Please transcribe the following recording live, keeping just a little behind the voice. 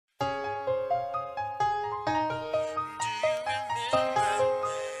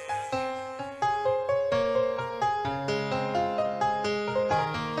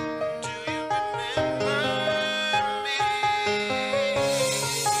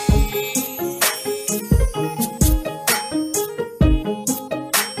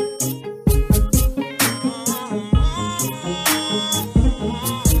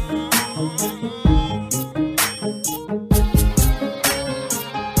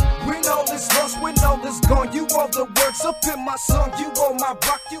all the words up in my song. You all my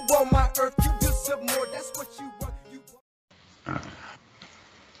rock, you all my earth. You deserve more, that's what you want.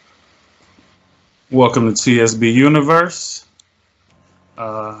 Welcome to TSB Universe.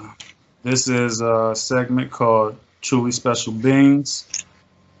 This is a segment called Truly Special Beings.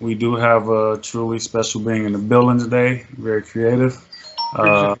 We do have a truly special being in the building today. Very creative.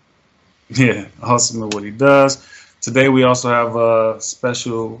 Yeah, awesome at what he does. Today we also have a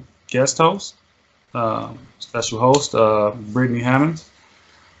special guest host, Brittany Hammond,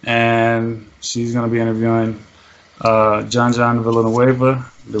 and she's going to be interviewing John Villanueva,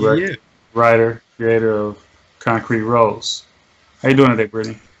 director, writer, creator of Concrete Rose. How you doing today,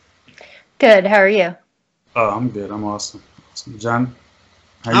 Brittany? Good. How are you? Oh, I'm good. I'm awesome. John,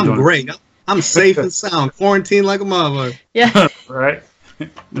 how you I'm doing? Great. I'm safe and sound. Quarantined like a mother. Yeah. Right? It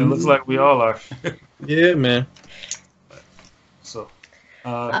looks like we all are. Yeah, man. So,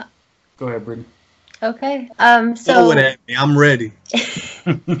 go ahead, Brittany. Okay. Throw it at me. I'm ready.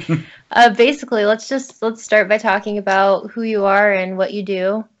 Basically, let's start by talking about who you are and what you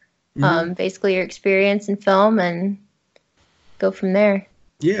do. Basically your experience in film, and go from there.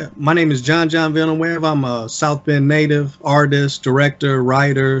 Yeah, my name is John Villanueva. I'm a South Bend native, artist, director,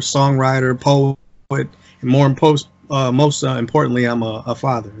 writer, songwriter, poet, and most importantly, I'm a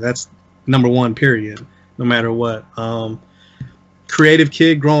father. That's number one, period, no matter what. Creative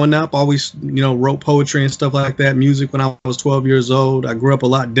kid growing up, always, wrote poetry and stuff like that, music when I was 12 years old. I grew up a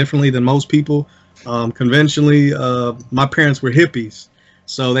lot differently than most people. Conventionally, my parents were hippies,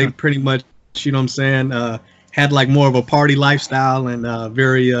 so they pretty much, had like more of a party lifestyle, and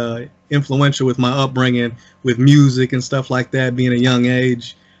very influential with my upbringing with music and stuff like that, being a young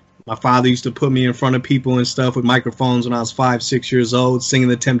age. My father used to put me in front of people and stuff with microphones when I was 5, 6 years old, singing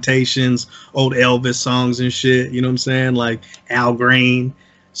the Temptations, old Elvis songs and shit, like Al Green.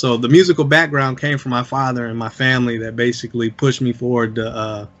 So the musical background came from my father and my family that basically pushed me forward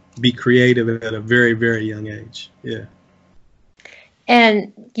to be creative at a very, very young age. Yeah.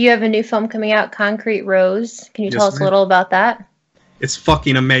 And you have a new film coming out, Concrete Rose. Can you tell us a little about that? It's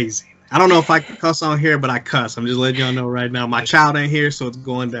fucking amazing. I don't know if I can cuss on here, but I cuss. I'm just letting y'all know right now. My child ain't here, so it's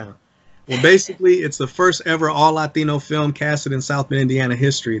going down. Well, basically, it's the first ever all-Latino film casted in South Bend, Indiana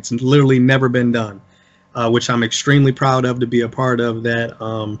history. It's literally never been done, which I'm extremely proud of to be a part of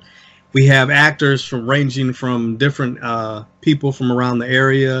that. We have actors ranging from different people from around the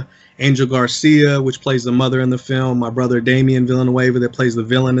area. Angel Garcia, which plays the mother in the film. My brother Damian Villanueva, that plays the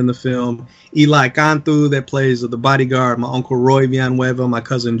villain in the film. Eli Cantu, that plays the bodyguard. My uncle Roy Villanueva, my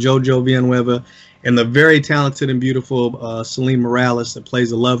cousin Jojo Villanueva, and the very talented and beautiful Celine Morales, that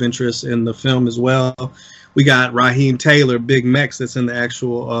plays the love interest in the film as well. We got Raheem Taylor, Big Mex, that's in the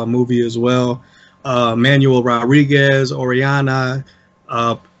actual movie as well. Manuel Rodriguez, Oriana,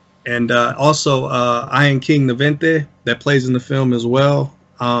 and also Ian King Navente, that plays in the film as well.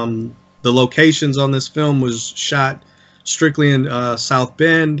 The locations on this film was shot strictly in South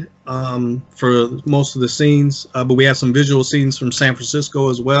Bend for most of the scenes, but we have some visual scenes from San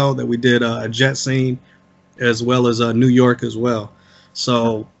Francisco as well that we did a jet scene, as well as New York as well.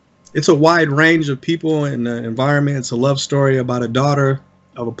 So it's a wide range of people and environment. It's a love story about a daughter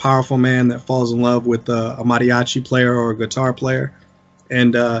of a powerful man that falls in love with a mariachi player or a guitar player,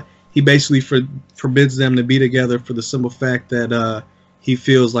 and he basically forbids them to be together for the simple fact that he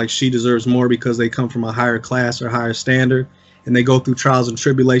feels like she deserves more because they come from a higher class or higher standard, and they go through trials and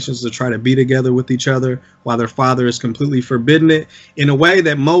tribulations to try to be together with each other while their father is completely forbidden it in a way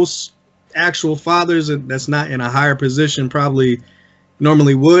that most actual fathers that's not in a higher position probably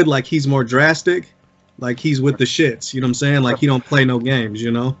normally would. Like, he's more drastic, like he's with the shits, like he don't play no games.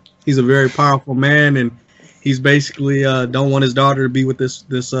 He's a very powerful man, and he's basically don't want his daughter to be with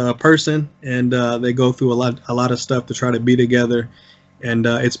this person, and they go through a lot of stuff to try to be together. And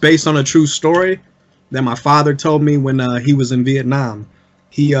it's based on a true story that my father told me when he was in Vietnam.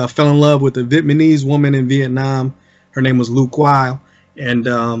 He fell in love with a Vietnamese woman in Vietnam. Her name was Lu Quai.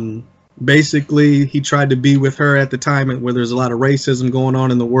 And basically, he tried to be with her at the time where there's a lot of racism going on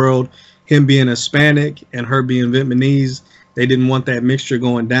in the world. Him being Hispanic and her being Vietnamese, they didn't want that mixture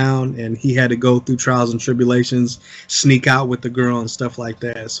going down, and he had to go through trials and tribulations, sneak out with the girl and stuff like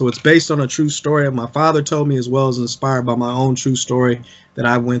that. So it's based on a true story that my father told me, as well as inspired by my own true story that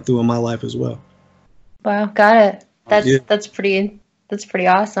I went through in my life as well. Wow, got it. That's pretty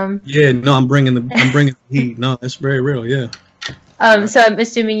awesome. Yeah, no, I'm bringing the heat. No, that's very real. Yeah. So I'm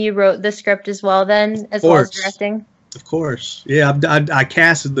assuming you wrote the script as well, then, as well as directing. Of course, yeah. I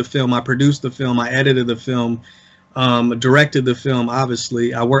casted the film, I produced the film, I edited the film. Directed the film,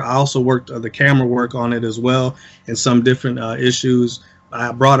 obviously. I also worked the camera work on it as well, and some different issues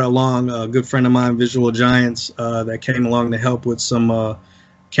I brought along a good friend of mine, Visual Giants, that came along to help with some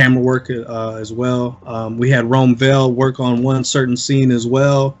camera work as well. We had Rome Vale work on one certain scene as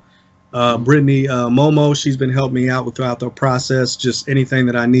well. Brittany Momo, she's been helping me out throughout the process. Just anything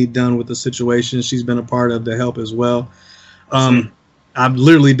that I need done with the situation, she's been a part of the help as well. I've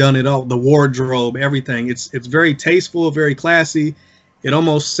literally done it all, the wardrobe, everything. It's very tasteful, very classy. It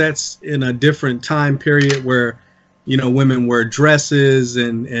almost sets in a different time period where, you know, women wear dresses,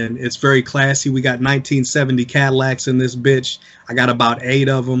 and it's very classy. We got 1970 Cadillacs in this bitch. I got about 8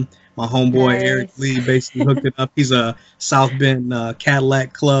 of them. My homeboy Eric Lee basically hooked it up. He's a South Bend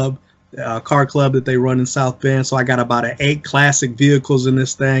Cadillac club, car club that they run in South Bend. So I got about 8 classic vehicles in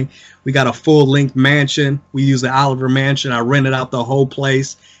this thing. We got a full-length mansion. We use the Oliver Mansion. I rented out the whole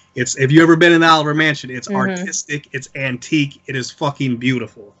place. It's, if you ever been in the Oliver Mansion, it's artistic, it's antique, it is fucking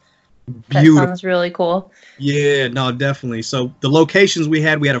beautiful. That sounds really cool. Yeah, no, definitely. So the locations we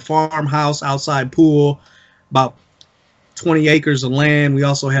had a farmhouse, outside pool, about 20 acres of land. We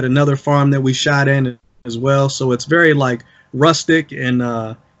also had another farm that we shot in as well. So it's very like rustic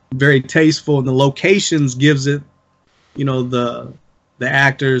and very tasteful. And the locations gives it, you know, the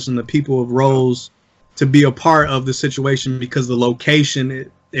actors and the people of roles to be a part of the situation, because the location,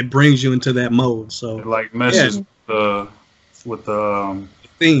 it brings you into that mode. So it like meshes with the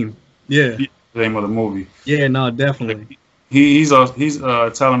theme. Yeah, the name of the movie. Yeah, no, definitely. He's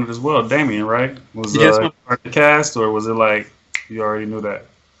talented as well. Damien, right? Was part of the cast, or was it like you already knew that?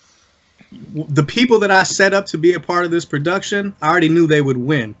 The people that I set up to be a part of this production, I already knew they would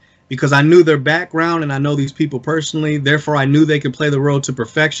win, because I knew their background and I know these people personally. Therefore, I knew they could play the role to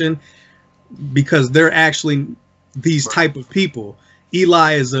perfection, because they're actually these type of people.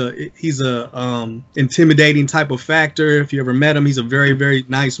 Eli is he's a intimidating type of factor. If you ever met him, he's a very, very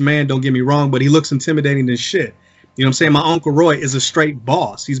nice man. Don't get me wrong, but he looks intimidating as shit. You know what I'm saying? My Uncle Roy is a straight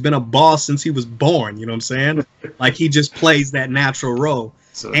boss. He's been a boss since he was born. You know what I'm saying? Like, he just plays that natural role.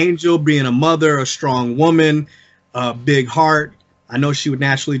 So, Angel being a mother, a strong woman, a big heart. I know she would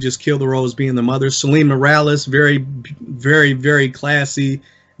naturally just kill the role as being the mother. Celine Morales, very, very, very classy,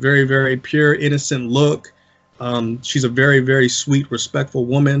 very, very pure, innocent look. She's a very, very sweet, respectful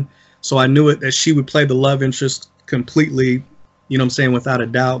woman. So I knew it that she would play the love interest completely, you know what I'm saying, without a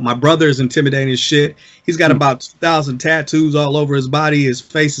doubt. My brother is intimidating as shit. He's got about 2,000 tattoos all over his body. His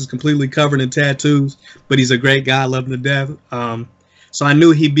face is completely covered in tattoos, but he's a great guy, I love him to death. So I knew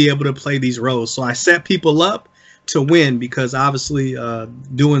he'd be able to play these roles. So I set people up to win, because obviously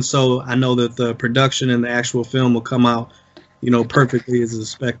doing so, I know that the production and the actual film will come out, you know, perfectly as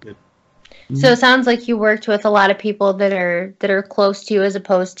expected. So it sounds like you worked with a lot of people that are close to you, as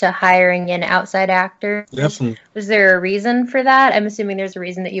opposed to hiring in outside actors. Definitely. Was there a reason for that? I'm assuming there's a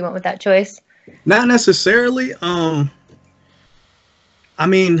reason that you went with that choice. Not necessarily. I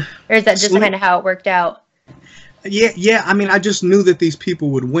mean, or is that just kind of how it worked out? Yeah. I mean, I just knew that these people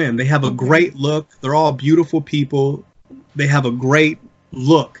would win. They have a great look. They're all beautiful people. They have a great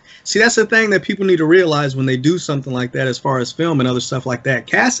look. See, that's the thing that people need to realize when they do something like that, as far as film and other stuff like that.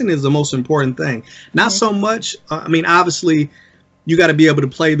 Casting is the most important thing. Not so much, I mean, obviously, you got to be able to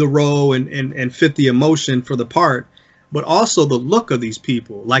play the role and fit the emotion for the part, but also the look of these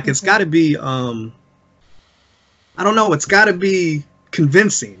people. Like, it's got to be, I don't know, it's got to be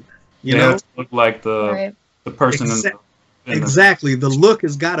convincing, you know? It look like the person Exactly. The look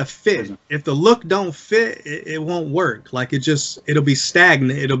has got to fit. If the look don't fit, it won't work. Like, it'll be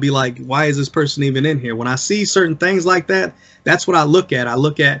stagnant. It'll be like, why is this person even in here? When I see certain things like that, that's what I look at. I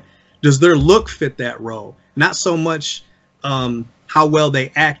look at, does their look fit that role? Not so much how well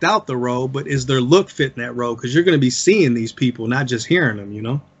they act out the role, but is their look fitting that role? Because you're going to be seeing these people, not just hearing them, you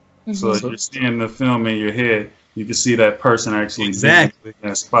know? So if you're seeing the film in your head, you can see that person actually in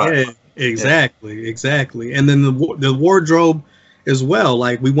that spot. Yeah. Exactly. And then the wardrobe as well.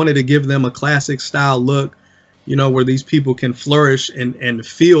 Like, we wanted to give them a classic style look, you know, where these people can flourish and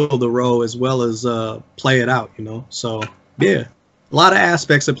feel the role as well as play it out, you know. So yeah, a lot of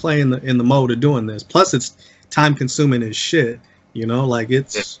aspects of playing in the mode of doing this. Plus, it's time consuming as shit, you know. Like,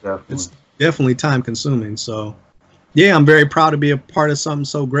 it's definitely time consuming. So yeah, I'm very proud to be a part of something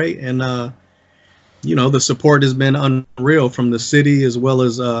so great. And you know, the support has been unreal from the city, as well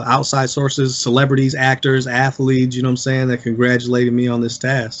as outside sources, celebrities, actors, athletes, you know what I'm saying, that congratulated me on this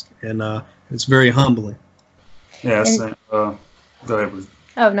task. And it's very humbling. Yeah, go ahead, please.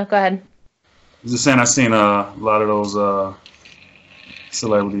 Oh, no, go ahead. Just saying, I've seen a lot of those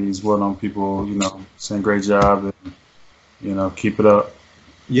celebrities, well-known people, you know, saying great job and, you know, keep it up.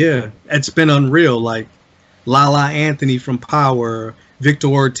 Yeah, it's been unreal. Like, Lala Anthony from Power, Victor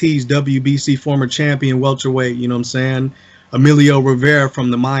Ortiz, WBC former champion welterweight, you know what I'm saying? Emilio Rivera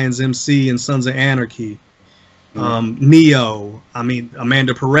from the Mayans MC and Sons of Anarchy. Neo, I mean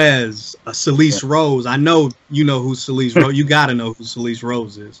Amanda Perez, Celeste Rose. I know you know who Celeste Rose. You gotta know who Celeste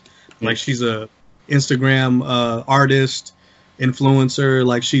Rose is. Like she's a Instagram artist, influencer.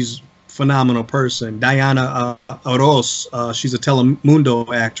 Like she's phenomenal person. Diana Oroz, she's a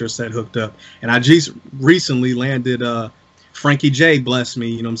Telemundo actress that hooked up. And I just recently landed Frankie J, bless me,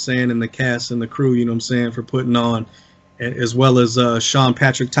 you know what I'm saying, and the cast and the crew, you know what I'm saying, for putting on, as well as Sean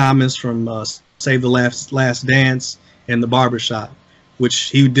Patrick Thomas from Save the Last Dance and The Barbershop, which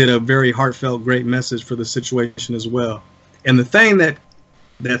he did a very heartfelt, great message for the situation as well. And the thing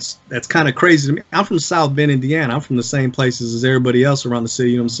that's kind of crazy to me, I'm from South Bend, Indiana. I'm from the same places as everybody else around the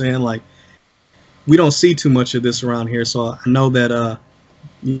city, you know what I'm saying? Like, we don't see too much of this around here, so I know that,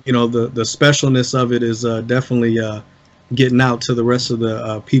 you know, the specialness of it is definitely getting out to the rest of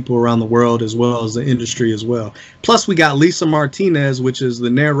the people around the world as well as the industry as well. Plus, we got Lisa Martinez, which is the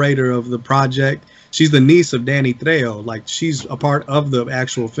narrator of the project. She's the niece of Danny Trejo. Like, she's a part of the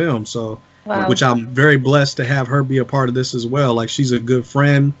actual film, so Wow. which I'm very blessed to have her be a part of this as well. Like, she's a good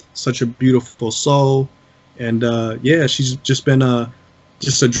friend, such a beautiful soul, and yeah, she's just been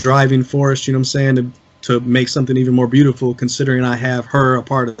just a driving force, you know what I'm saying, to make something even more beautiful, considering I have her a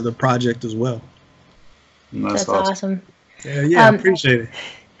part of the project as well. That's awesome. Yeah, I appreciate it.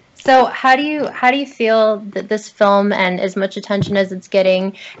 So how do you feel that this film, and as much attention as it's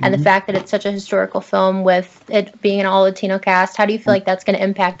getting, and the fact that it's such a historical film with it being an all Latino cast, how do you feel like that's going to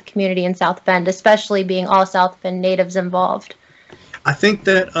impact the community in South Bend, especially being all South Bend natives involved? I think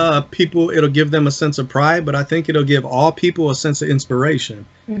that people, it'll give them a sense of pride, but I think it'll give all people a sense of inspiration.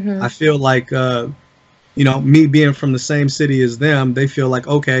 I feel like, you know, me being from the same city as them, they feel like,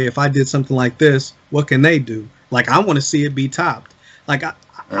 okay, if I did something like this, what can they do? Like, I want to see it be topped. Like,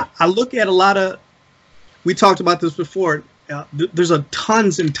 I look at a lot of, we talked about this before, there's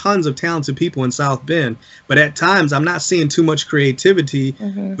tons and tons of talented people in South Bend, but at times I'm not seeing too much creativity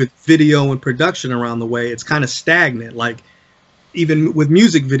with video and production around the way. It's kind of stagnant. Like, even with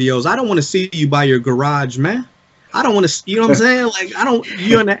music videos, I don't want to see you by your garage, man. I don't want to, you know what I'm saying? Like,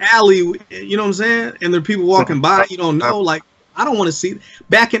 you're in the alley, you know what I'm saying? And there are people walking by, you don't know. Like, I don't want to see.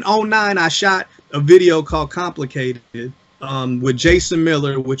 Back in 2009, I shot a video called Complicated with Jason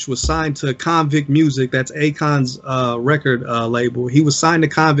Miller, which was signed to Convict Music. That's Akon's record label. He was signed to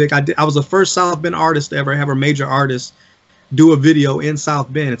Convict. I was the first South Bend artist to ever have a major artist do a video in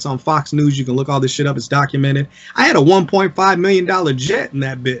South Bend. It's on Fox News. You can look all this shit up. It's documented. I had a $1.5 million jet in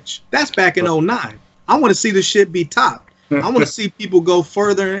that bitch. That's back in 2009. I want to see this shit be topped. I want to see people go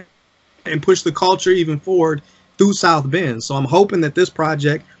further and push the culture even forward through South Bend. So I'm hoping that this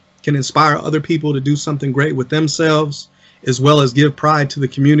project can inspire other people to do something great with themselves, as well as give pride to the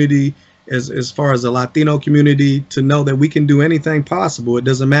community, as far as the Latino community, to know that we can do anything possible. It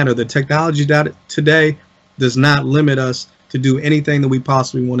doesn't matter. The technology that today does not limit us to do anything that we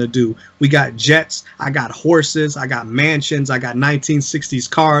possibly want to do. We got jets, I got horses, I got mansions, I got 1960s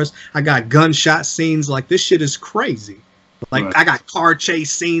cars, I got gunshot scenes. Like, this shit is crazy. Like, I got car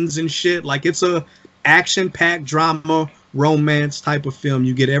chase scenes and shit. Like, it's a action-packed drama, romance type of film.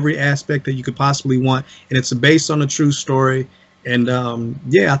 You get every aspect that you could possibly want, and it's based on a true story. And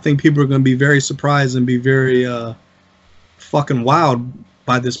yeah, I think people are going to be very surprised and be very fucking wild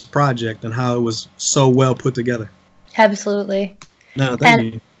by this project and how it was so well put together. Absolutely. No,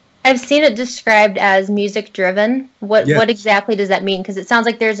 thank you. I've seen it described as music driven. What exactly does that mean? Because it sounds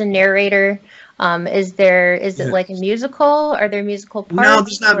like there's a narrator. Is it like a musical? Are there musical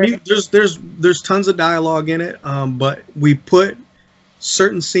parts? No, there's not. There's tons of dialogue in it. But we put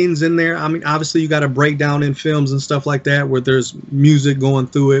certain scenes in there. I mean, obviously you got to break down in films and stuff like that where there's music going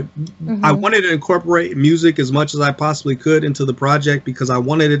through it. I wanted to incorporate music as much as I possibly could into the project because I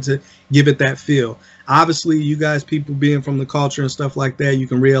wanted it to give it that feel. Obviously, you guys, people being from the culture and stuff like that, you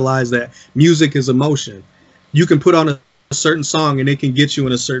can realize that music is emotion. You can put on a certain song and it can get you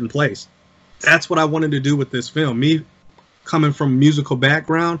in a certain place. That's what I wanted to do with this film. Me coming from a musical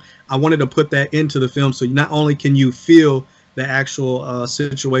background, I wanted to put that into the film so not only can you feel the actual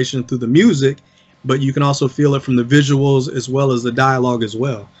situation through the music, but you can also feel it from the visuals as well as the dialogue as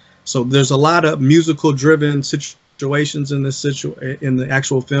well. So there's a lot of musical driven situations in this in the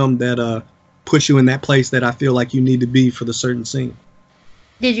actual film that puts you in that place that I feel like you need to be for the certain scene.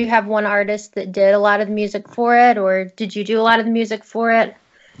 Did you have one artist that did a lot of the music for it, or did you do a lot of the music for it?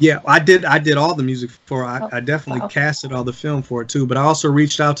 Yeah, I did all the music for it. I definitely casted all the film for it too, but I also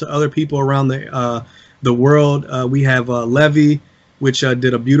reached out to other people around the world. We have Levy, which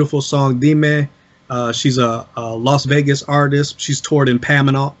did a beautiful song, Dime. She's a Las Vegas artist. She's toured in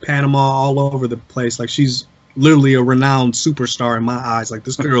Panama all over the place. Like, she's literally a renowned superstar in my eyes. Like,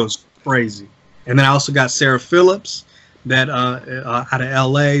 this girl is crazy. And then I also got Sarah Phillips, that out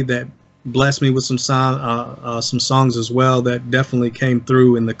of LA, that blessed me with some songs as well that definitely came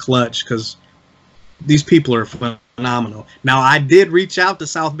through in the clutch, because these people are phenomenal. Now, I did reach out to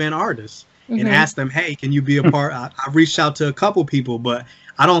South Bend artists and ask them, hey, can you be a part? I reached out to a couple people, but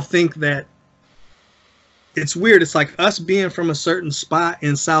I don't think that, it's weird. It's like us being from a certain spot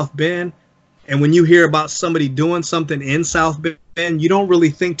in South Bend, and when you hear about somebody doing something in South Bend, you don't really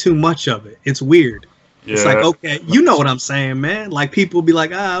think too much of it. It's weird. Yeah. It's like, okay, you know what I'm saying, man. Like, people be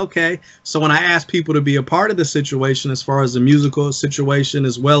like, okay. So when I ask people to be a part of the situation, as far as the musical situation,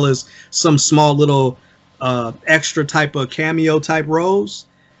 as well as some small little extra type of cameo type roles,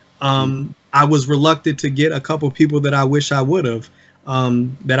 I was reluctant to get a couple people that I wish I would have,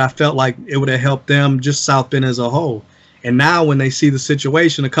 that I felt like it would have helped them, just South Bend as a whole. And now when they see the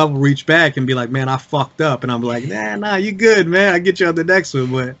situation, a couple reach back and be like, man, I fucked up. And I'm like, nah, you good, man. I get you on the next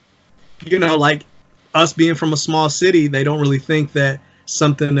one. But, you know, like, us being from a small city, they don't really think that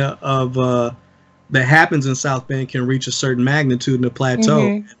something that happens in South Bend can reach a certain magnitude in the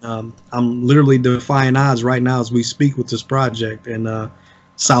plateau. I'm literally defying odds right now as we speak with this project. And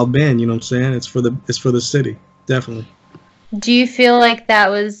South Bend, you know what I'm saying? It's for the city, definitely. Do you feel like that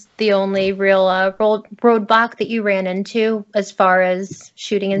was the only real roadblock that you ran into as far as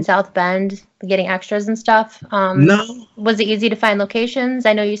shooting in South Bend, getting extras and stuff? No. Was it easy to find locations?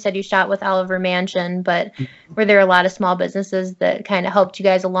 I know you said you shot with Oliver Mansion, but were there a lot of small businesses that kind of helped you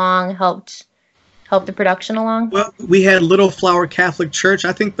guys along, helped the production along? Well, we had Little Flower Catholic Church.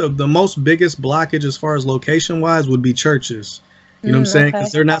 I think the most biggest blockage as far as location-wise would be churches. You know what I'm saying?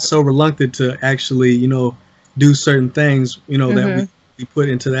 Because they're not so reluctant to actually, you know, do certain things, you know, that we put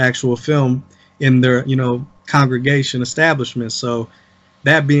into the actual film in their, you know, congregation establishment. So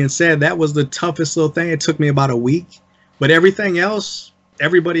that being said, that was the toughest little thing. It took me about a week, but everything else,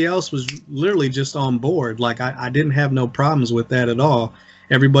 everybody else was literally just on board. Like, I didn't have no problems with that at all.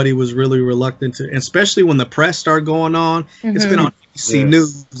 Everybody was really reluctant to, especially when the press started going on. It's been on ABC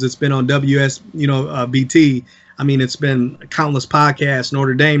News. It's been on BT. I mean, it's been countless podcasts,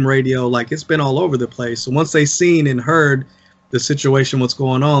 Notre Dame radio, like, it's been all over the place. So once they seen and heard the situation, what's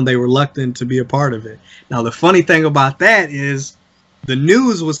going on, they were reluctant to be a part of it. Now, the funny thing about that is the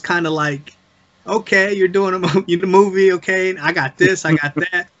news was kind of like, okay, you're doing a movie, okay, I got this, I got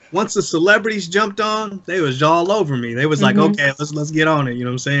that. Once the celebrities jumped on, they was all over me. They was like, okay, let's get on it, you know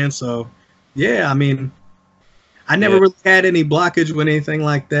what I'm saying? So, yeah, I mean, I never really had any blockage with anything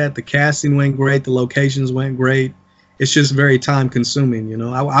like that. The casting went great. The locations went great. It's just very time consuming, you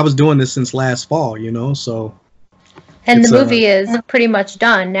know. I was doing this since last fall, you know, so. And the movie is pretty much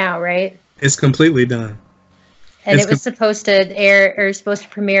done now, right? It's completely done. And it was supposed to air, or supposed to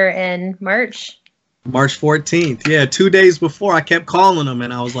premiere in March? March 14th. Yeah, 2 days before, I kept calling them,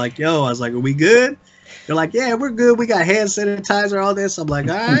 and I was like, are we good? They're like, yeah, we're good. We got hand sanitizer, all this. I'm like,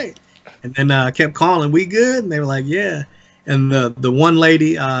 all right. And then I kept calling, we good? And they were like, yeah. And the one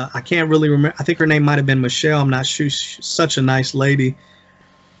lady, I can't really remember. I think her name might have been Michelle. I'm not sure. She's such a nice lady.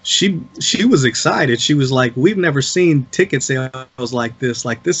 She was excited. She was like, we've never seen ticket sales like this.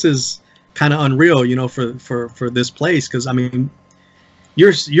 Like, this is kind of unreal, you know, for this place. Because, I mean,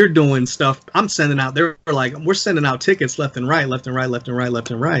 you're doing stuff. I'm sending out. They're like, we're sending out tickets left and right, left and right, left and right, left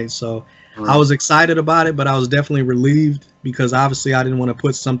and right. So I was excited about it, but I was definitely relieved, because obviously I didn't want to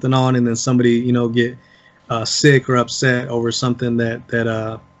put something on and then somebody, you know, get sick or upset over something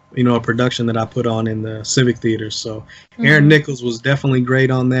that you know, a production that I put on in the Civic Theater. So Aaron Nichols was definitely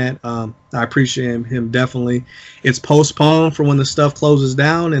great on that. I appreciate him definitely. It's postponed for when the stuff closes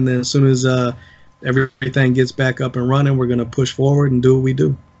down, and then as soon as everything gets back up and running, we're going to push forward and do what we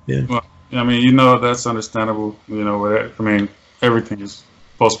do. Yeah. Well, I mean, you know, that's understandable. You know, I mean, everything is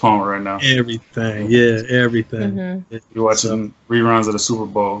postponed right now. Everything. Yeah, everything. You're watching reruns of the Super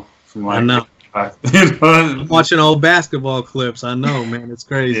Bowl from like, I know. I'm watching old basketball clips. I know, man. It's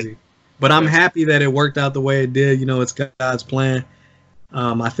crazy. But I'm happy that it worked out the way it did. You know, it's God's plan.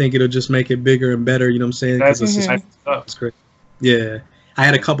 I think it'll just make it bigger and better. You know what I'm saying? That's it's great. Yeah. I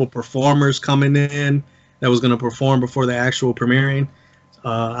had a couple performers coming in that was going to perform before the actual premiering.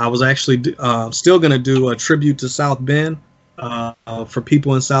 I was actually still going to do a tribute to South Bend for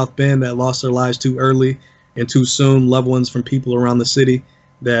people in South Bend that lost their lives too early and too soon, loved ones from people around the city.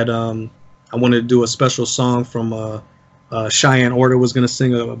 That I wanted to do a special song from Cheyenne Order was going to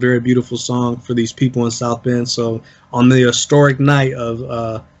sing a very beautiful song for these people in South Bend. So on the historic night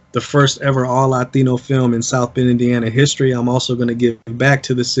of the first ever all-Latino film in South Bend, Indiana history, I'm also going to give back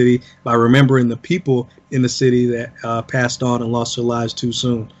to the city by remembering the people in the city that passed on and lost their lives too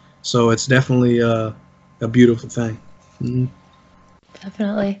soon. So it's definitely a beautiful thing. Mm-hmm.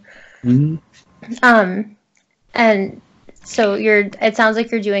 Definitely. Mm-hmm. And so it sounds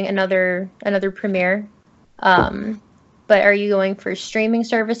like you're doing another premiere. But are you going for streaming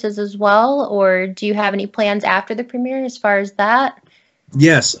services as well, or do you have any plans after the premiere as far as that?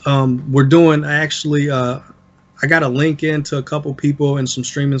 Yes, we're doing actually. I got a link into a couple people and some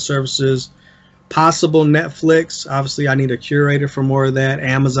streaming services. Possible Netflix. Obviously, I need a curator for more of that.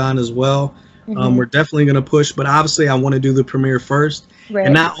 Amazon as well. Mm-hmm. We're definitely going to push, but obviously, I want to do the premiere first. Right.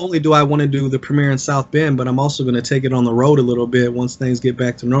 And not only do I want to do the premiere in South Bend, but I'm also going to take it on the road a little bit once things get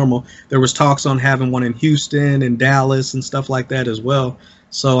back to normal. There was talks on having one in Houston and Dallas and stuff like that as well.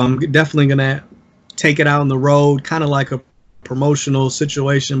 So I'm definitely going to take it out on the road, kind of like a promotional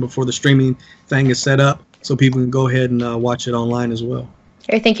situation before the streaming thing is set up, so people can go ahead and watch it online as well.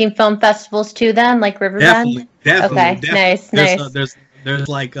 Are you thinking film festivals too then, like Riverbend? Definitely. Okay, Definitely. nice. There's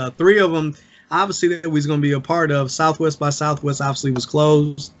like 3 of them. Obviously, that we was going to be a part of. Southwest by Southwest obviously was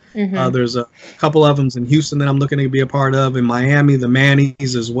closed. Mm-hmm. There's a couple of them in Houston that I'm looking to be a part of. In Miami, the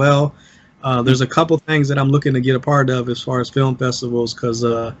Manny's as well. There's a couple things that I'm looking to get a part of as far as film festivals, because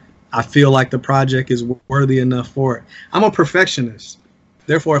I feel like the project is worthy enough for it. I'm a perfectionist.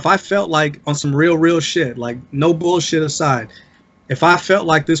 Therefore, if I felt like, on some real shit, like no bullshit aside, if I felt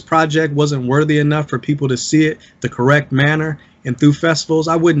like this project wasn't worthy enough for people to see it the correct manner and through festivals,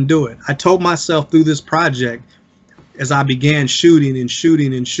 I wouldn't do it. I told myself through this project, as I began shooting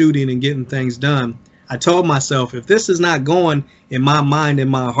and getting things done, I told myself, if this is not going in my mind and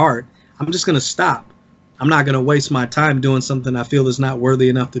my heart, I'm just going to stop. I'm not going to waste my time doing something I feel is not worthy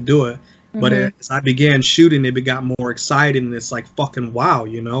enough to do it. Mm-hmm. But as I began shooting, it got more exciting, and it's like fucking wow,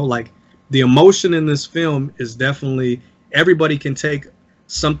 you know? Like, the emotion in this film is definitely, everybody can take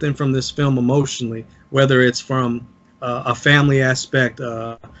something from this film emotionally, whether it's from a family aspect,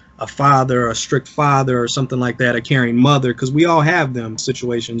 a father, a strict father, or something like that, a caring mother, because we all have them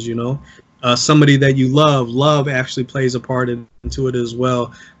situations, you know. Somebody that you love actually plays a part into it as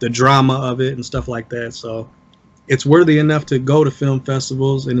well, the drama of it and stuff like that. So it's worthy enough to go to film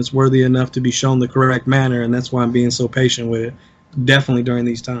festivals, and it's worthy enough to be shown the correct manner, and that's why I'm being so patient with it, definitely during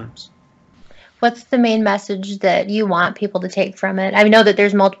these times. What's the main message that you want people to take from it? I know that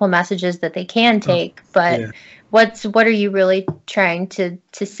there's multiple messages that they can take, but yeah. What are you really trying to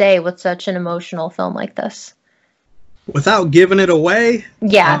say with such an emotional film like this? Without giving it away?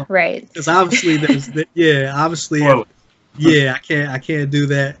 Yeah, right. Because obviously I can't do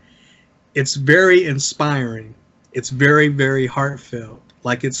that. It's very inspiring. It's very heartfelt.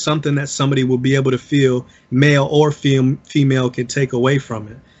 Like, it's something that somebody will be able to feel, male or female, can take away from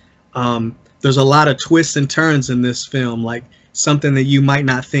it. There's a lot of twists and turns in this film, like something that you might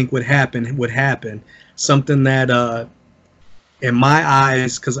not think would happen. Something that, in my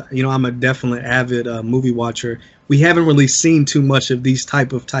eyes, because, you know, I'm a definitely avid movie watcher, we haven't really seen too much of these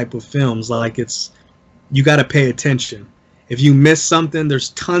type of films. Like, you got to pay attention. If you miss something, there's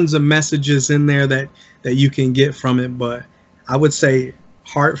tons of messages in there that you can get from it. But I would say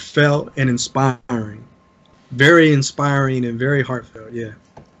heartfelt and inspiring. Very inspiring and very heartfelt, yeah.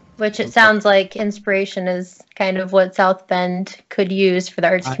 Which it sounds like inspiration is kind of what South Bend could use for the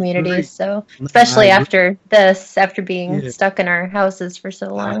arts community. So, especially after being stuck in our houses for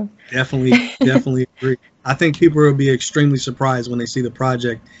so long. I definitely agree. I think people will be extremely surprised when they see the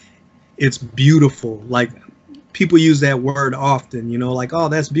project. It's beautiful. Like, people use that word often, you know, like, oh,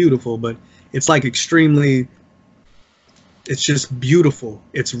 that's beautiful. But it's like extremely, it's just beautiful.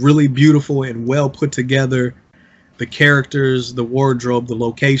 It's really beautiful and well put together. The characters, the wardrobe, the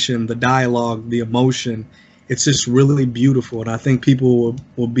location, the dialogue, the emotion. It's just really beautiful, and I think people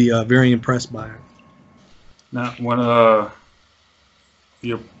will be very impressed by it. Now, when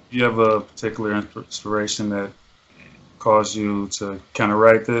you have a particular inspiration that caused you to kind of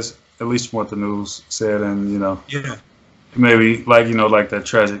write this, at least from what the news said, and, you know, maybe like, you know, like that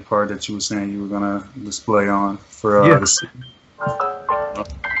tragic part that you were saying you were gonna display on for this.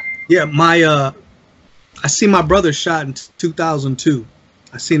 I seen my brother shot in 2002.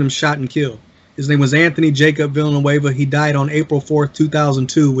 I seen him shot and killed. His name was Anthony Jacob Villanueva. He died on April 4th,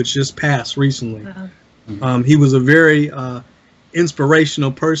 2002, which just passed recently. Uh-huh. He was a very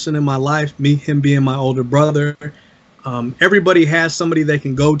inspirational person in my life, him being my older brother. Everybody has somebody they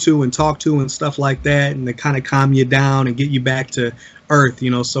can go to and talk to and stuff like that, and they kind of calm you down and get you back to earth,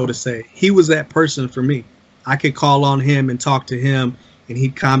 you know, so to say. He was that person for me. I could call on him and talk to him, and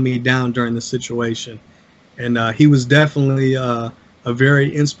he'd calm me down during the situation. And he was definitely a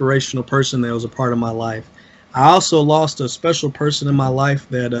very inspirational person that was a part of my life. I also lost a special person in my life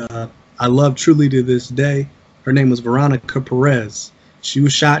that I love truly to this day. Her name was Veronica Perez. She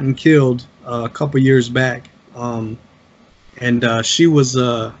was shot and killed a couple years back. And she was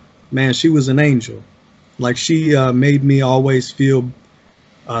man, she was an angel. Like, she made me always feel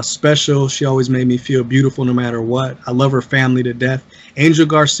special. She always made me feel beautiful no matter what. I love her family to death. Angel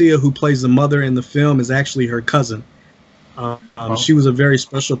Garcia, who plays the mother in the film, is actually her cousin. She was a very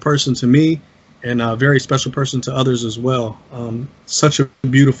special person to me, and a very special person to others as well. Such a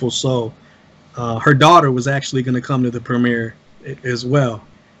beautiful soul. Her daughter was actually going to come to the premiere as well.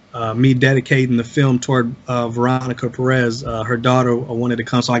 Me dedicating the film toward Veronica Perez. Her daughter wanted to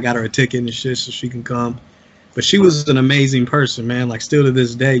come, so I got her a ticket and shit so she can come. But she was an amazing person, man. Like, still to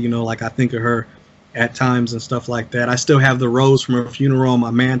this day, you know, like, I think of her at times and stuff like that. I still have the rose from her funeral on my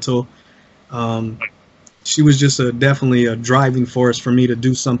mantle. She was just definitely a driving force for me to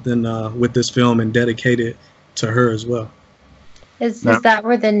do something with this film and dedicate it to her as well. Is that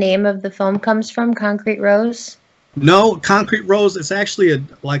where the name of the film comes from, Concrete Rose? No, Concrete Rose, it's actually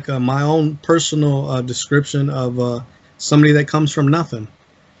my own personal description of somebody that comes from nothing.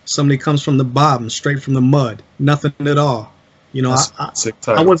 Somebody comes from the bottom, straight from the mud, nothing at all. You know,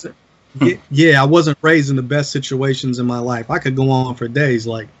 I wasn't. I wasn't raised in the best situations in my life. I could go on for days.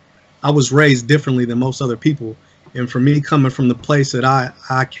 Like, I was raised differently than most other people, and for me, coming from the place that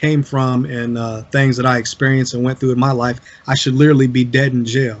I came from and things that I experienced and went through in my life, I should literally be dead in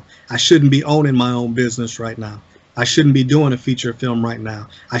jail. I shouldn't be owning my own business right now. I shouldn't be doing a feature film right now.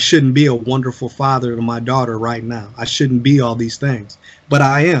 I shouldn't be a wonderful father to my daughter right now. I shouldn't be all these things. But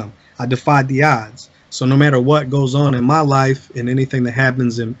I am. I defied the odds. So no matter what goes on in my life and anything that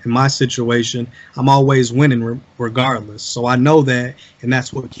happens in my situation, I'm always winning regardless. So I know that, and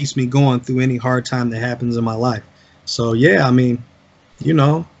that's what keeps me going through any hard time that happens in my life. So, yeah, I mean, you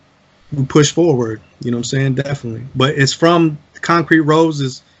know, we push forward. You know what I'm saying? Definitely. But it's from Concrete Rose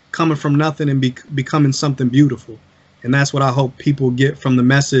is coming from nothing and becoming something beautiful. And that's what I hope people get from the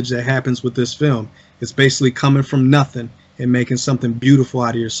message that happens with this film. It's basically coming from nothing and making something beautiful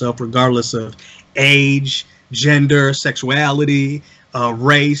out of yourself, regardless of age, gender, sexuality,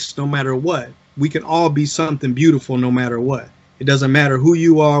 race, no matter what. We can all be something beautiful no matter what. It doesn't matter who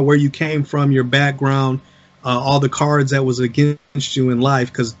you are, where you came from, your background, all the cards that was against you in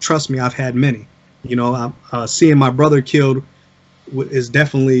life, because trust me, I've had many. You know, seeing my brother killed is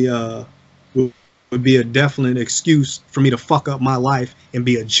definitely would be a definite excuse for me to fuck up my life and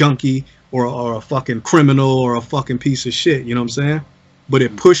be a junkie or a fucking criminal or a fucking piece of shit. You know what I'm saying? But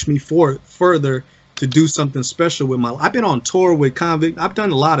it pushed me further to do something special with my life. I've been on tour with Convict. I've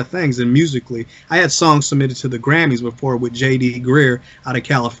done a lot of things, and musically, I had songs submitted to the Grammys before with J.D. Greer out of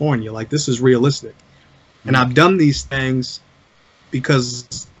California. Like, this is realistic. And I've done these things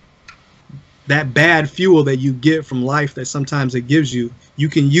because that bad fuel that you get from life that sometimes it gives you, you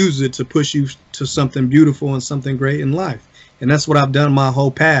can use it to push you to something beautiful and something great in life. And that's what I've done my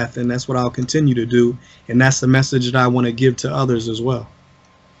whole path, and that's what I'll continue to do. And that's the message that I want to give to others as well.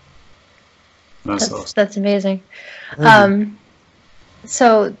 That's amazing.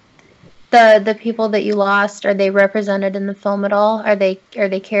 So the people that you lost, are they represented in the film at all? Are they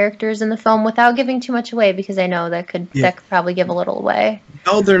characters in the film, without giving too much away, because I know that could probably give a little away.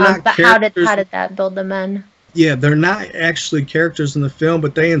 No, they're not but characters. How did that build them in? Yeah, they're not actually characters in the film,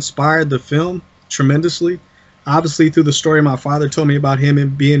 but they inspired the film tremendously. Obviously, through the story my father told me about him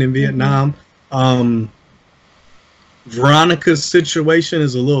and being in Vietnam. Veronica's situation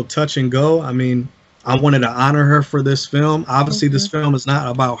is a little touch and go. I mean, I wanted to honor her for this film. Obviously, this film is not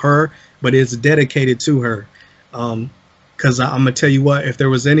about her, but it's dedicated to her. Because I'm going to tell you what, if there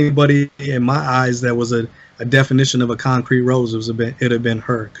was anybody in my eyes that was a definition of a concrete rose, it'd have been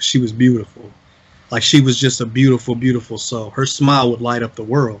her, because she was beautiful. Like, she was just a beautiful, beautiful soul. Her smile would light up the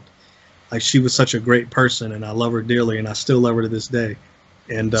world. Like, she was such a great person, and I love her dearly, and I still love her to this day.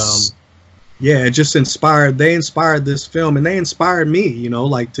 And yeah, it just they inspired this film, and they inspired me, you know,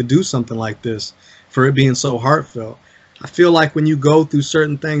 like, to do something like this, for it being so heartfelt. I feel like when you go through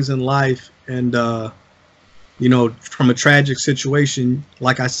certain things in life and, you know, from a tragic situation,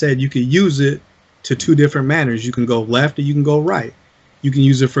 like I said, you can use it to two different manners. You can go left or you can go right. You can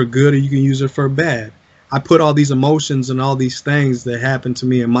use it for good or you can use it for bad. I put all these emotions and all these things that happened to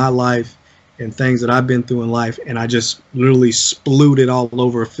me in my life and things that I've been through in life, and I just literally sploot it all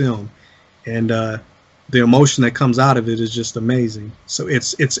over a film. And the emotion that comes out of it is just amazing. So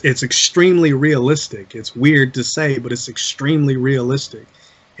it's extremely realistic. It's weird to say, but it's extremely realistic,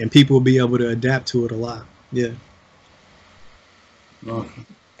 and people will be able to adapt to it a lot. Yeah. Okay.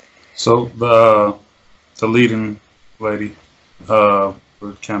 So the leading lady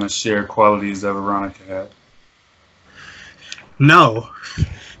would kind of share qualities that Veronica had. No.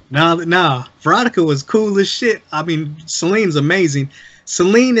 Veronica was cool as shit. I mean, Celine's amazing.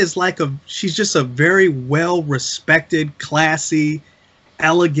 Celine is like she's just a very well respected, classy,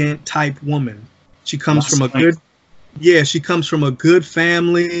 elegant type woman. She comes from she comes from a good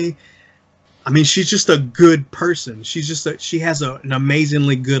family. I mean, she's just a good person. She has an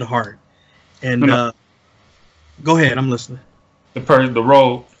amazingly good heart. And go ahead, I'm listening. The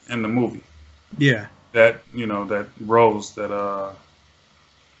role in the movie. Yeah. That that Rose, that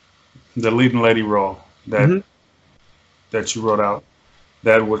the leading lady role that that you wrote out,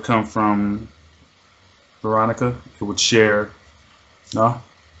 that would come from Veronica. It would share. No.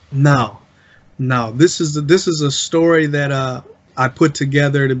 This is a story that I put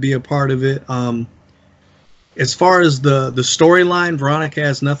together to be a part of it. As far as the storyline, Veronica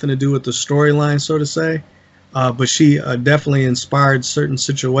has nothing to do with the storyline, so to say. But she definitely inspired certain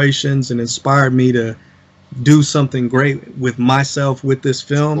situations and inspired me to do something great with myself with this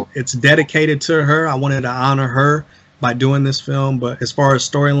film. It's dedicated to her. I wanted to honor her by doing this film. But as far as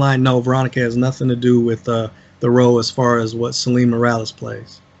storyline, no, Veronica has nothing to do with the role as far as what Celine Morales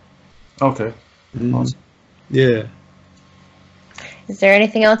plays. Okay. Awesome. Yeah. Is there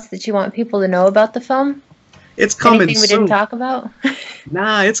anything else that you want people to know about the film? It's coming Anything we soon. didn't talk about?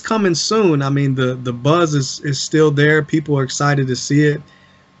 Nah, it's coming soon. I mean, the buzz is still there. People are excited to see it.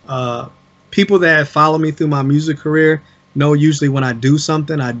 People that follow me through my music career know usually when I do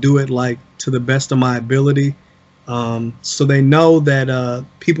something, I do it like to the best of my ability. So they know that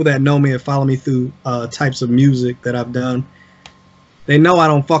people that know me and follow me through types of music that I've done, they know I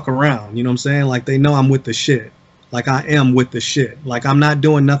don't fuck around. You know what I'm saying? Like, they know I'm with the shit. Like, I am with the shit. Like, I'm not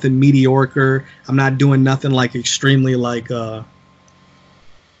doing nothing mediocre. I'm not doing nothing like extremely like that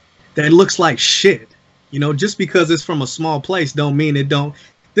looks like shit. You know, just because it's from a small place don't mean it don't.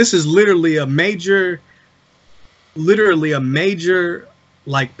 This is literally a major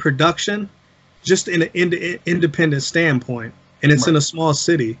like production, just in an independent standpoint, and it's in a small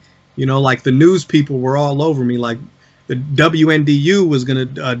city. You know, like the news people were all over me. Like the WNDU was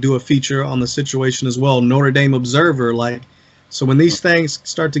gonna do a feature on the situation as well. Notre Dame Observer. Like, so when these things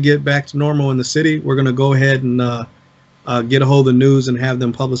start to get back to normal in the city, we're gonna go ahead and get a hold of the news and have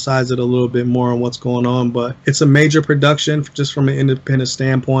them publicize it a little bit more on what's going on. But it's a major production just from an independent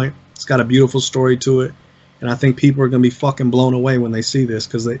standpoint. It's got a beautiful story to it, and I think people are gonna be fucking blown away when they see this,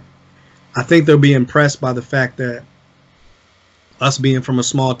 because I think they'll be impressed by the fact that us being from a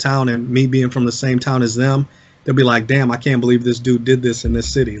small town and me being from the same town as them, they'll be like, damn, I can't believe this dude did this in this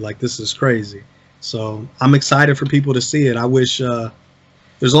city. Like, this is crazy. So I'm excited for people to see it. I wish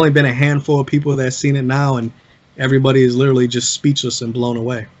there's only been a handful of people that have seen it now, and everybody is literally just speechless and blown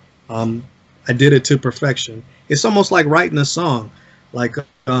away. I did it to perfection. It's almost like writing a song. Like,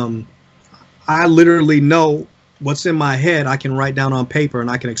 I literally know what's in my head. I can write down on paper and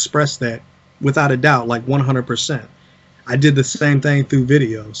I can express that without a doubt, like 100%. I did the same thing through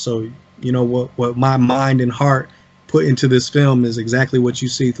video. So, you know, what my mind and heart put into this film is exactly what you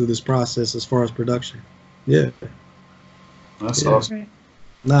see through this process as far as production. Yeah. That's awesome.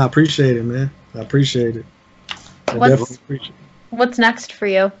 Nah, I appreciate it, man. I appreciate it. What's next for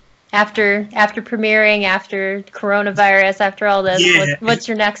you after premiering, after coronavirus, after all this? Yeah. What's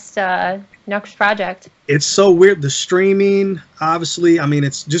your next project? It's so weird. The streaming, obviously, I mean,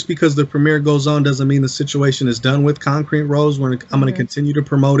 it's just because the premiere goes on doesn't mean the situation is done with Concrete Rose. I'm going to continue to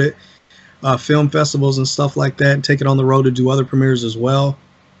promote it, film festivals and stuff like that, and take it on the road to do other premieres as well.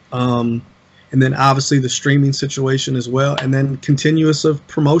 And then obviously the streaming situation as well, and then continuous of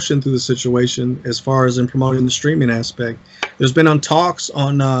promotion through the situation as far as in promoting the streaming aspect. There's been talks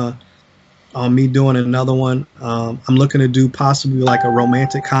on me doing another one. I'm looking to do possibly like a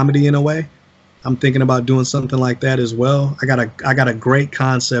romantic comedy in a way. I'm thinking about doing something like that as well. I got a great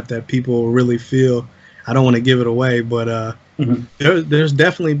concept that people really feel. I don't want to give it away, but there's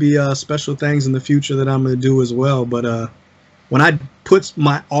definitely be special things in the future that I'm going to do as well. But when I put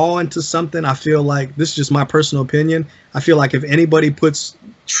my all into something, I feel like, this is just my personal opinion, I feel like if anybody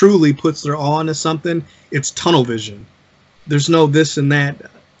truly puts their all into something, it's tunnel vision. There's no this and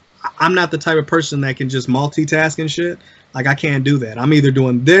that. I'm not the type of person that can just multitask and shit. Like, I can't do that. I'm either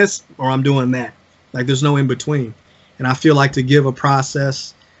doing this or I'm doing that. Like, there's no in between. And I feel like to give a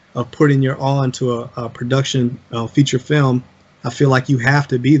process of putting your all into a production feature film, I feel like you have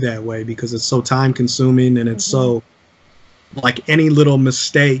to be that way, because it's so time consuming, and it's so, like, any little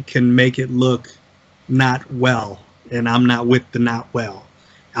mistake can make it look not well. And I'm not with the not well.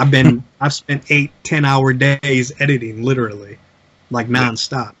 I've spent 8-10 hour days editing, literally, like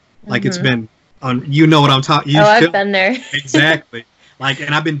nonstop. Like, it's been on, you know what I'm talking. I've been there. Exactly. Like,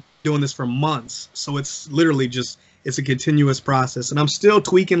 and I've been doing this for months. So it's literally just, it's a continuous process, and I'm still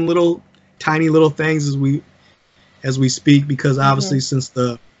tweaking tiny little things as we speak, because obviously since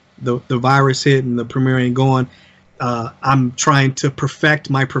the virus hit and the premiere ain't going, I'm trying to perfect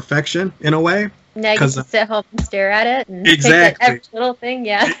my perfection in a way. Now you can sit home and stare at it and exactly pick every little thing.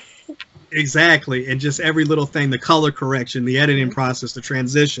 Yeah. Exactly, and just every little thing, the color correction, the editing process, the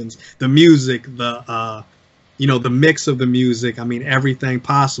transitions, the music, the the mix of the music. I mean, everything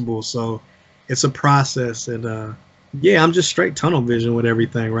possible. So it's a process, and yeah, I'm just straight tunnel vision with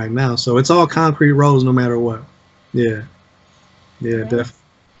everything right now. So it's all Concrete Rose, no matter what. Yeah, Nice. definitely.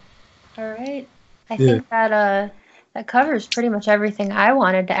 All right. I think that that covers pretty much everything I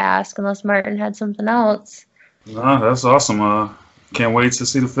wanted to ask, unless Martin had something else. No, that's awesome. Can't wait to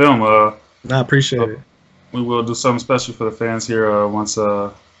see the film. I appreciate it. We will do something special for the fans here once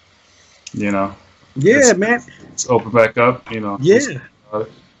Yeah, man. It's open back up. Yeah.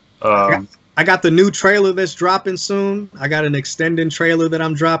 I got the new trailer that's dropping soon. I got an extended trailer that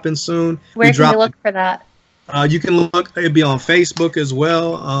I'm dropping soon. Where can we look for that? You can look. It'll be on Facebook as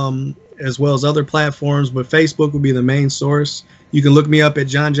well as other platforms. But Facebook will be the main source. You can look me up at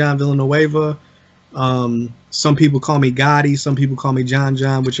John Villanueva. Some people call me Gotti. Some people call me John,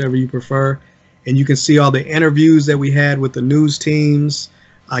 whichever you prefer. And you can see all the interviews that we had with the news teams.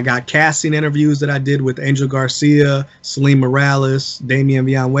 I got casting interviews that I did with Angel Garcia, Salim Morales, Damian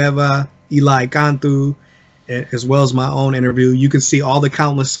Villanueva, Eli Cantu, as well as my own interview. You can see all the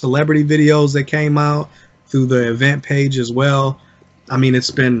countless celebrity videos that came out through the event page as well. I mean,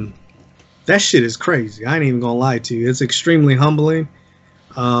 that shit is crazy. I ain't even gonna lie to you. It's extremely humbling.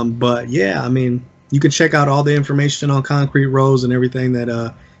 But yeah, I mean, you can check out all the information on Concrete Rose and everything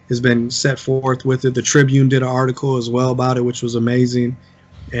that has been set forth with it. The Tribune did an article as well about it, which was amazing.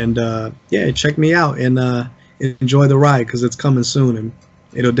 And yeah, check me out and enjoy the ride, because it's coming soon, and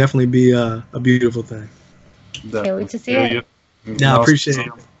it'll definitely be a beautiful thing. Can't wait to see it. Yeah, I appreciate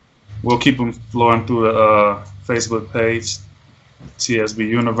it. We'll keep them flowing through the Facebook page, TSB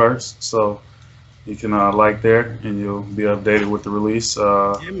Universe, so you can like there, and you'll be updated with the release.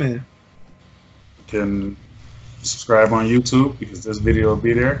 Yeah, man. You can subscribe on YouTube, because this video will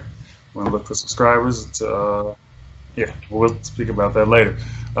be there. We're gonna look for subscribers. Yeah, we'll speak about that later.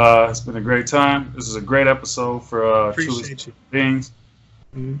 It's been a great time. This is a great episode for Truly Special Beings.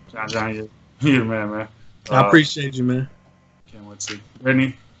 John, you're the man. I appreciate you, man. Can't wait to see.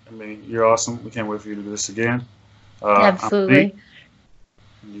 Brittany, I mean, you're awesome. We can't wait for you to do this again. Absolutely.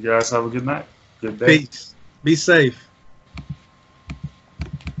 You guys have a good night. Good day. Peace. Be safe.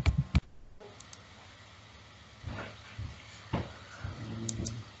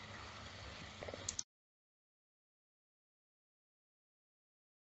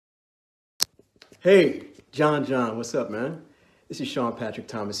 Hey, John, what's up, man? This is Sean Patrick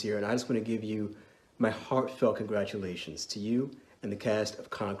Thomas here, and I just want to give you my heartfelt congratulations to you and the cast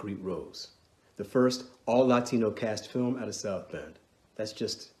of Concrete Rose, the first all-Latino cast film out of South Bend. That's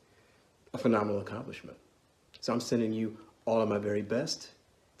just a phenomenal accomplishment. So I'm sending you all of my very best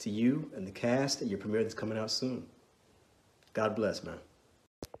to you and the cast at your premiere that's coming out soon. God bless, man.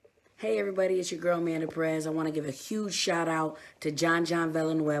 Hey everybody, it's your girl Amanda Perez. I want to give a huge shout out to John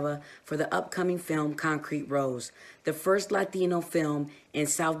Villanueva for the upcoming film Concrete Rose, the first Latino film in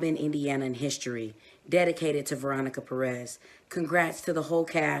South Bend, Indiana in history, dedicated to Veronica Perez. Congrats to the whole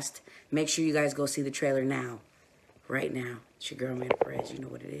cast. Make sure you guys go see the trailer now. Right now. It's your girl Amanda Perez. You know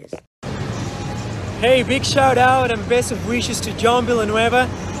what it is. Hey, big shout out and best of wishes to John Villanueva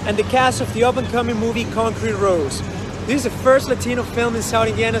and the cast of the up-and-coming movie Concrete Rose. This is the first Latino film in South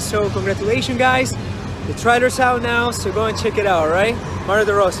Indiana, so congratulations, guys. The trailer's out now, so go and check it out, all right? Mario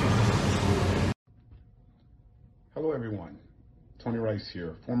De Rossi. Hello, everyone. Tony Rice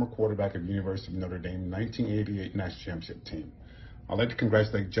here, former quarterback of University of Notre Dame 1988 National Championship team. I'd like to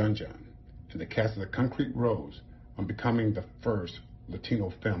congratulate John and the cast of The Concrete Rose on becoming the first Latino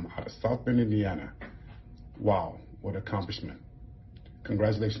film out of South Bend, Indiana. Wow, what an accomplishment.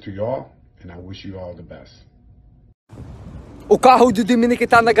 Congratulations to you all, and I wish you all the best. O carro do Dominic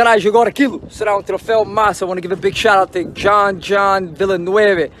tá na garagem agora, aquilo será troféu massa. I want to give a big shout out to John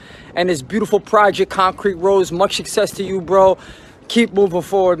Villanueva and his beautiful project Concrete Rose. Much success to you, bro. Keep moving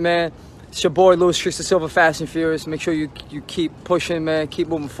forward, man. It's your boy Louis Trista Silva, Fast and Furious. Make sure you keep pushing, man. Keep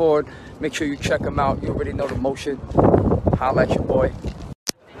moving forward. Make sure you check him out. You already know the motion. Holla at your boy.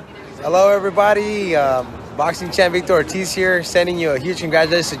 Hello, everybody. Boxing champ Victor Ortiz here, sending you a huge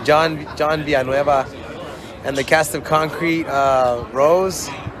congratulations to John Villanueva and the cast of Concrete Rose,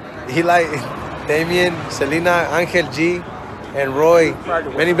 Eli, Damian, Selena, Angel G, and Roy.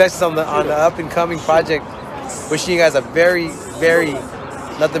 Many blessings on the up and coming project. Wishing you guys a very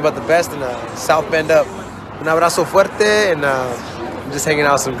nothing but the best, and South Bend up. Un abrazo fuerte, and I'm just hanging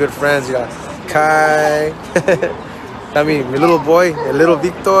out with some good friends. You got Kai. I mean, my little boy, el little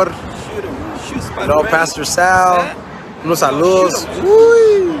Victor. Hello, Pastor Sal. Unos saludos.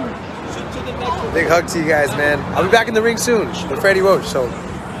 Woo! Big hug to you guys, man. I'll be back in the ring soon with Freddie Roach, so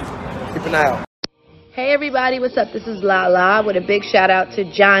keep an eye out. Hey everybody, what's up? This is Lala with a big shout out to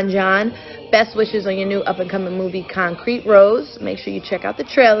John John. Best wishes on your new up-and-coming movie, Concrete Rose. Make sure you check out the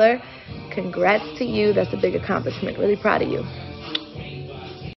trailer. Congrats to you. That's a big accomplishment. Really proud of you.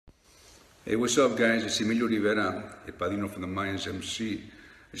 Hey, what's up, guys? It's Emilio Rivera, El Padrino from the Mayans MC.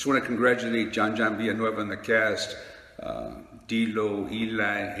 I just want to congratulate John Villanueva and the cast, Dilo,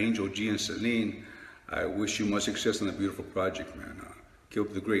 Eli, Angel G, and Celine. I wish you much success on the beautiful project, man. Keep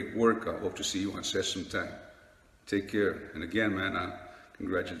up the great work. I hope to see you on set sometime. Take care. And again, man,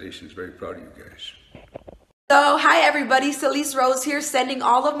 congratulations. Very proud of you guys. So, hi everybody, Celise Rose here, sending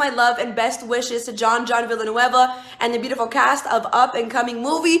all of my love and best wishes to John Villanueva and the beautiful cast of up-and-coming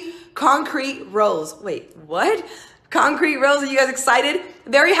movie, Concrete Rose. Wait, what? Concrete Rose, are you guys excited?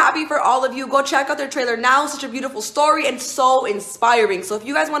 Very happy for all of you. Go check out their trailer now. Such a beautiful story and so inspiring. So if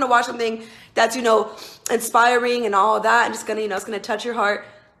you guys want to watch something that's, you know, inspiring and all of that, and just gonna, you know, it's gonna touch your heart,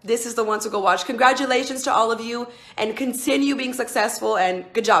 this is the one to go watch. Congratulations to all of you and continue being successful, and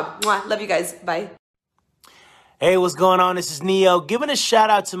good job. Mwah. Love you guys. Bye. Hey, what's going on? This is Neo. Giving a shout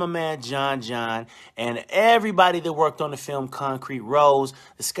out to my man John and everybody that worked on the film Concrete Rose.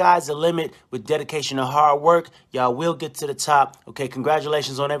 The sky's the limit with dedication and hard work. Y'all will get to the top. Okay,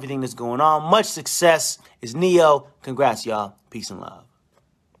 congratulations on everything that's going on. Much success. It's Neo. Congrats, y'all. Peace and love.